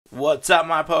What's up,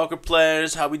 my poker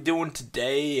players? How we doing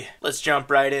today? Let's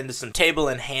jump right into some table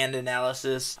and hand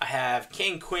analysis. I have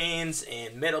king queens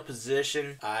in middle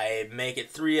position. I make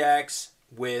it 3x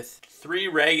with 3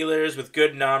 regulars with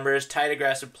good numbers, tight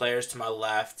aggressive players to my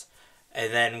left,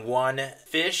 and then 1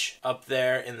 fish up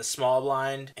there in the small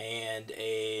blind and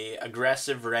a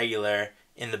aggressive regular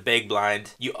in the big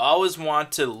blind. You always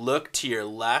want to look to your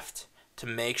left to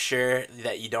make sure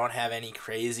that you don't have any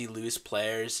crazy loose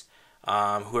players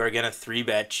who are going to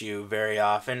 3-bet you very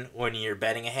often when you're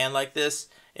betting a hand like this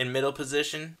in middle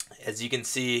position. As you can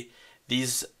see,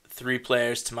 these 3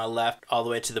 players to my left all the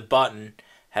way to the button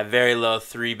have very low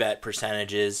 3-bet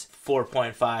percentages,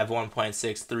 4.5, 1.6,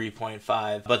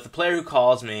 3.5. But the player who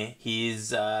calls me,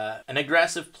 he's an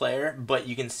aggressive player, but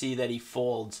you can see that he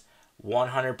folds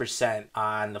 100%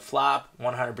 on the flop,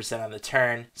 100% on the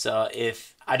turn. So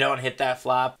if I don't hit that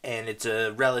flop and it's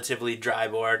a relatively dry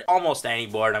board, almost any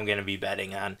board I'm going to be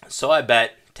betting on. So I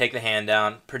bet, take the hand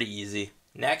down, pretty easy.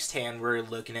 Next hand we're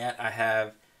looking at, I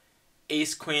have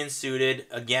ace queen suited.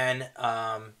 Again,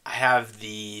 I have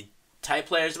the tight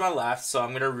players to my left, so I'm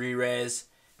going to re-raise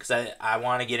because I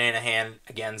want to get in a hand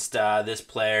against this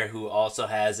player who also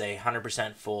has a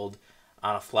 100% fold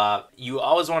on a flop. You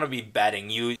always want to be betting.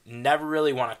 You never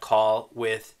really want to call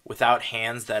without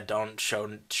hands that don't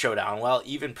show down well,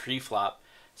 even pre-flop.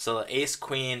 So ace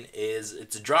queen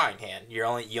it's a drawing hand. You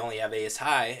only have ace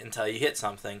high until you hit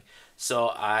something. So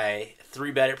I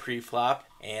 3-bet it pre-flop,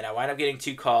 and I wind up getting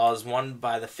 2 calls, one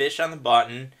by the fish on the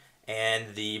button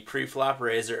and the pre-flop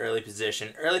raiser early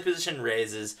position. Early position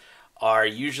raises are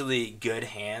usually good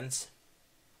hands.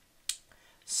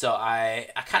 So I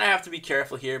kind of have to be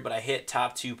careful here, but I hit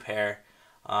top 2 pair.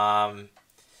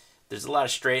 There's a lot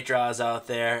of straight draws out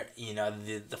there. You know,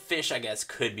 the fish, I guess,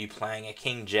 could be playing a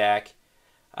king-jack.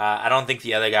 I don't think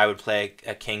the other guy would play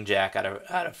a king-jack out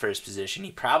of first position.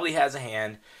 He probably has a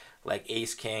hand like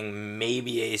ace-king,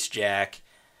 maybe ace-jack,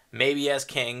 maybe he has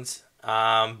kings.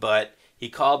 But he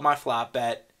called my flop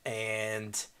bet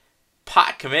and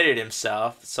pot committed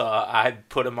himself, so I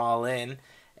put him all in.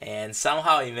 And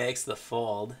somehow he makes the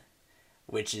fold,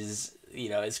 which is,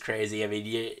 is crazy. I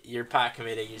mean, you're pot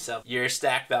committing yourself. Your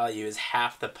stack value is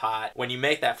half the pot. When you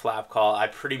make that flop call, I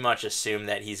pretty much assume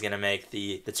that he's going to make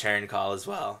the turn call as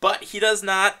well. But he does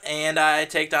not, and I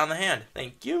take down the hand.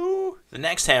 Thank you. The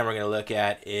next hand we're going to look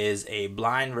at is a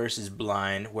blind versus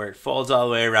blind, where it folds all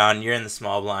the way around. You're in the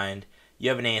small blind. You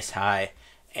have an ace high,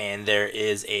 and there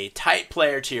is a tight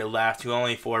player to your left who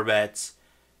only 4-bets.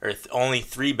 Or only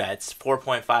 3-bets,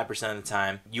 4.5% of the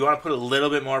time. You want to put a little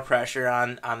bit more pressure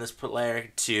on this player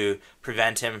to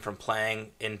prevent him from playing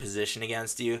in position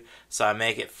against you. So I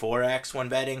make it 4x when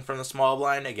betting from the small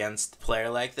blind against a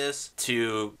player like this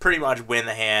to pretty much win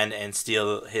the hand and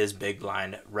steal his big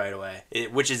blind right away,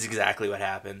 which is exactly what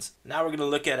happens. Now we're going to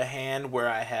look at a hand where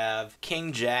I have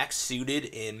king-jack suited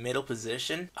in middle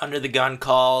position. Under the gun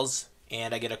calls,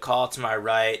 and I get a call to my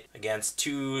right against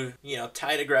 2,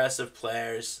 tight aggressive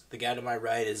players. The guy to my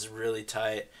right is really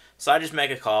tight. So I just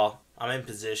make a call. I'm in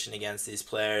position against these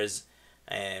players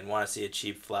and want to see a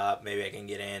cheap flop. Maybe I can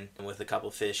get in with a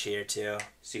couple fish here too.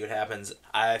 See what happens.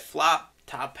 I flop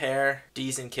top pair,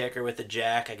 decent kicker with a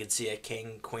jack. I could see a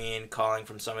king, queen calling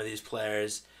from some of these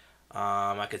players.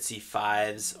 I could see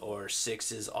 5s or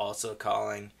 6s also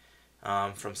calling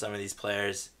from some of these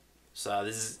players. So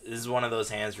this is one of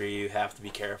those hands where you have to be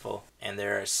careful. And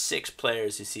there are 6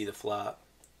 players who see the flop.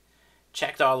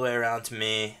 Checked all the way around to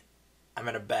me. I'm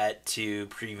going to bet to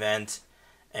prevent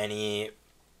any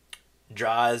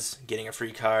draws, getting a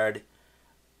free card,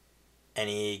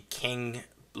 any king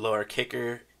lower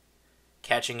kicker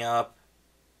catching up.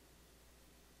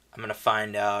 I'm going to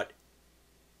find out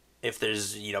if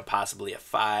there's, possibly a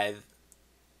 5,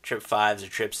 trip 5s or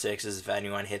trip 6s if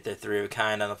anyone hit their 3 of a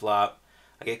kind on the flop.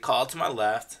 I get called to my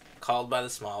left, called by the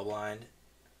small blind.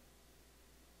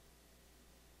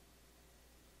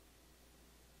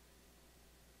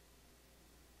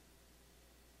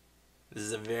 This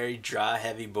is a very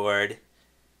draw-heavy board.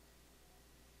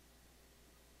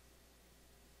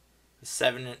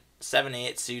 7-8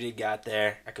 suited got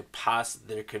there.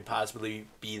 There could possibly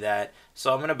be that.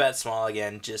 So I'm gonna bet small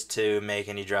again just to make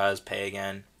any draws pay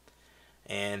again,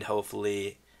 and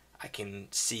hopefully I can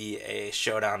see a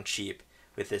showdown cheap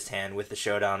with this hand with the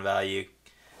showdown value,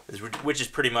 which is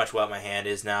pretty much what my hand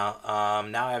is now.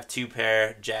 Now I have 2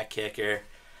 pair, jack kicker.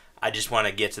 I just want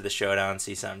to get to the showdown,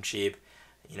 see something cheap.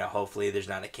 Hopefully there's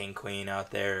not a king queen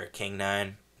out there or king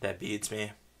 9 that beats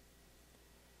me.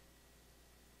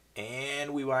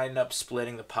 And we wind up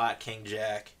splitting the pot king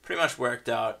jack. Pretty much worked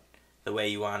out the way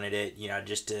you wanted it, you know,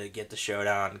 just to get the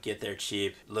showdown, get there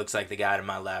cheap. Looks like the guy to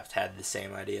my left had the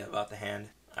same idea about the hand.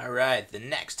 Alright, the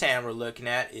next hand we're looking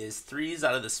at is threes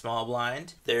out of the small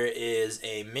blind. There is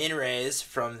a min raise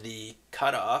from the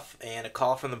cutoff and a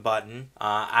call from the button.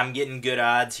 I'm getting good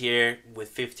odds here with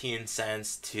 15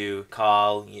 cents to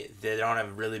call. They don't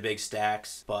have really big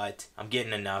stacks, but I'm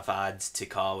getting enough odds to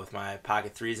call with my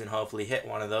pocket threes and hopefully hit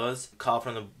one of those. Call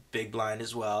from the big blind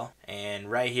as well.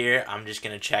 And right here, I'm just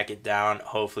going to check it down.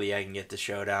 Hopefully I can get the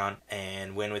showdown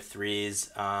and win with threes.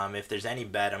 If there's any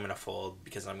bet, I'm going to fold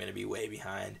because I'm going to be way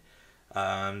behind.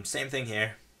 Same thing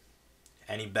here.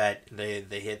 Any bet, they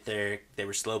hit they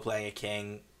were slow playing a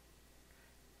king,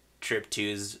 trip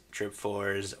twos, trip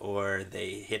fours, or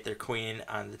they hit their queen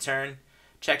on the turn.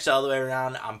 Checks all the way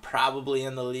around. I'm probably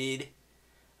in the lead.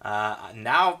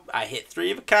 Now I hit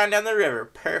three of a kind down the river.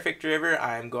 Perfect river.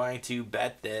 I'm going to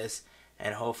bet this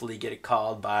and hopefully get it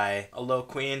called by a low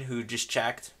queen who just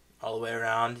checked all the way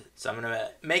around. So I'm going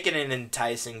to make it an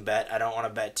enticing bet. I don't want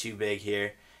to bet too big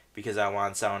here because I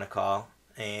want someone to call.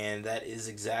 And that is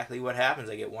exactly what happens.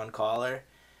 I get one caller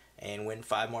and win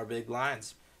 5 more big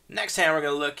blinds. Next hand we're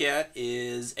going to look at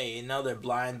is another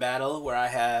blind battle where I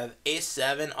have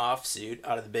ace-7 offsuit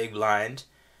out of the big blind.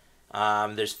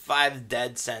 There's 5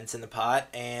 dead cents in the pot,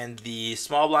 and the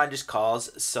small blind just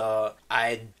calls, so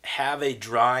I have a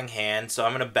drawing hand, so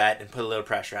I'm going to bet and put a little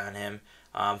pressure on him.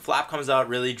 Flop comes out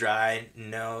really dry,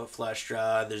 no flush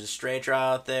draw. There's a straight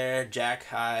draw out there, jack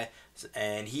high,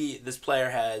 and this player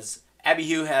has,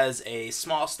 Abihu has a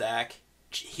small stack.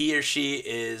 He or she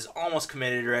is almost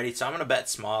committed already, so I'm going to bet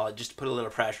small just to put a little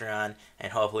pressure on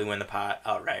and hopefully win the pot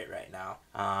outright right now.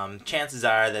 Chances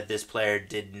are that this player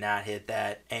did not hit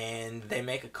that, and they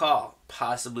make a call.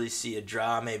 Possibly see a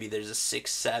draw. Maybe there's a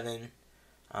 6-7.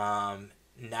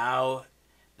 Now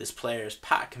this player is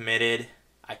pot committed.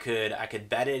 I could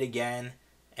bet it again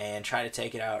and try to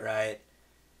take it outright,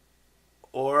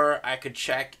 or I could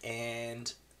check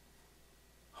and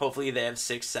hopefully they have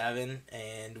 6-7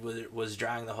 and was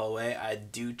drawing the whole way. I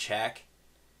do check.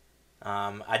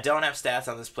 I don't have stats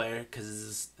on this player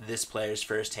because this player's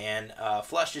first hand.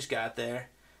 Flush just got there.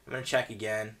 I'm going to check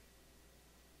again.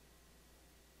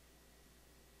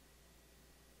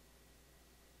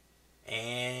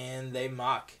 And they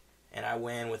muck. And I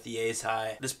win with the ace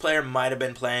high. This player might have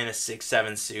been playing a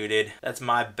 6-7 suited. That's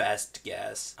my best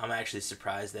guess. I'm actually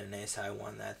surprised that an ace high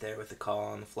won that there with the call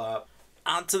on the flop.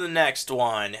 On to the next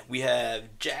one. We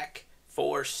have Jack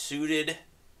 4 suited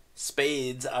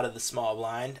spades out of the small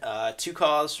blind. 2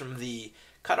 calls from the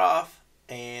cutoff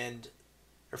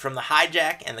from the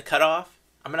hijack and the cutoff.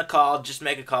 I'm going to call, just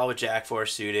make a call with Jack 4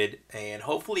 suited and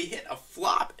hopefully hit a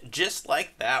flop just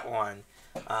like that one.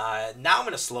 Now I'm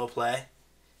going to slow play.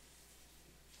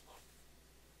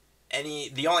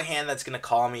 The only hand that's going to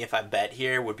call me if I bet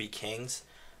here would be kings.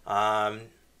 Now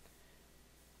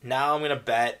I'm going to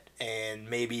bet and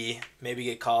maybe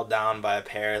get called down by a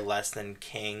pair less than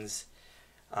kings.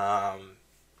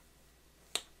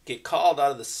 Get called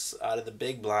out of the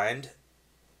big blind.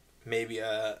 Maybe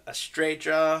a straight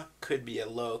draw, could be a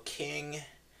low king,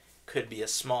 could be a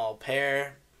small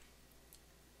pair.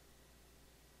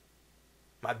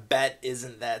 My bet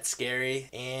isn't that scary,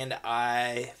 and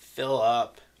I fill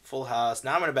up. Full house.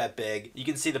 Now I'm going to bet big. You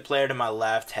can see the player to my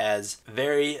left has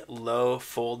very low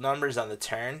fold numbers on the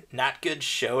turn. Not good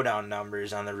showdown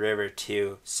numbers on the river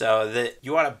too. So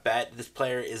you want to bet this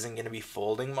player isn't going to be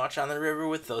folding much on the river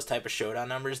with those type of showdown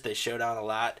numbers. They show down a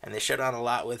lot, and they show down a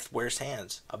lot with worse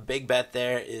hands. A big bet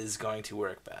there is going to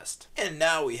work best. And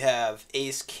now we have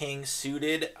ace king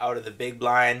suited out of the big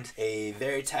blind. A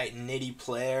very tight nitty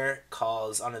player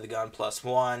calls under the gun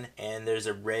 +1, and there's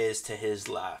a raise to his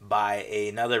left by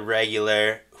another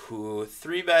regular who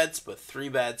 3-bets, but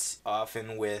 3-bets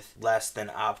often with less than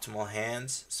optimal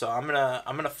hands. So I'm gonna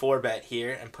 4-bet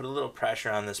here and put a little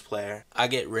pressure on this player. I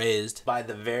get raised by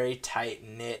the very tight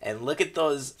knit, and look at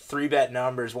those 3-bet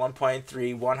numbers.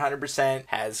 1.3, 100%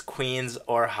 has queens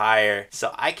or higher,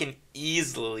 so I can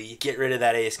easily get rid of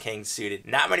that ace king suited.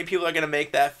 Not many people are going to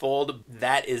make that fold.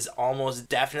 That is almost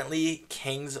definitely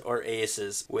kings or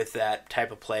aces with that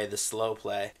type of play, the slow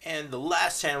play. And the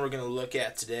last hand we're going to look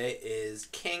at today is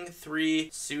king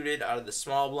 3 suited out of the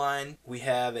small blind. We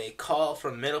have a call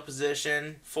from middle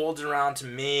position, folds around to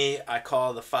me. I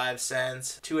call the 5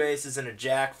 cents, 2 aces and a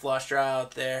jack flush draw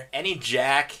out there. Any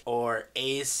jack or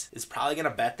ace is probably going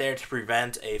to bet there to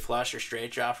prevent a flush or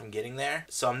straight draw from getting there.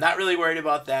 So I'm not really worried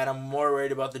about that. I'm more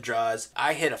worried about the draws.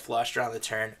 I hit a flush draw on the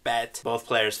turn, bet. Both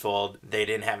players fold. They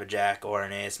didn't have a jack or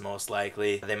an ace most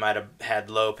likely. They might have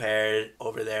had low pair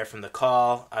over there from the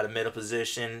call out of middle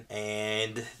position,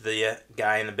 and the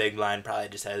guy playing the big blind, probably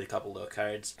just had a couple low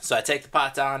cards. So I take the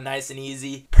pot down nice and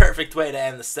easy. Perfect way to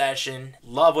end the session.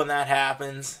 Love when that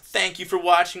happens. Thank you for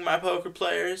watching, my poker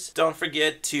players. Don't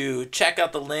forget to check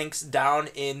out the links down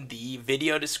in the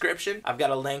video description. I've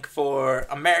got a link for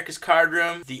America's Card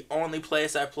Room, the only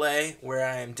place I play where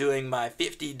I am doing my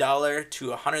 $50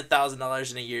 to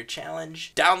 $100,000 in a year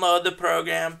challenge. Download the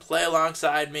program, play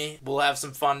alongside me. We'll have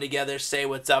some fun together, say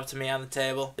what's up to me on the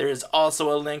table. There is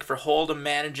also a link for Hold'em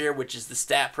Manager, which is the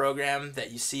stat program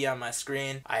that you see on my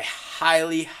screen. I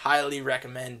highly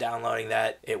recommend downloading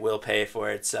that. It will pay for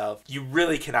itself. You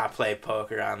really cannot play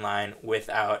poker online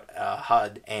without a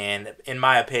HUD, and in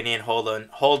my opinion,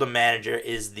 Hold'em Manager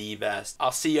is the best.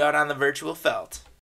 I'll see you out on the virtual felt.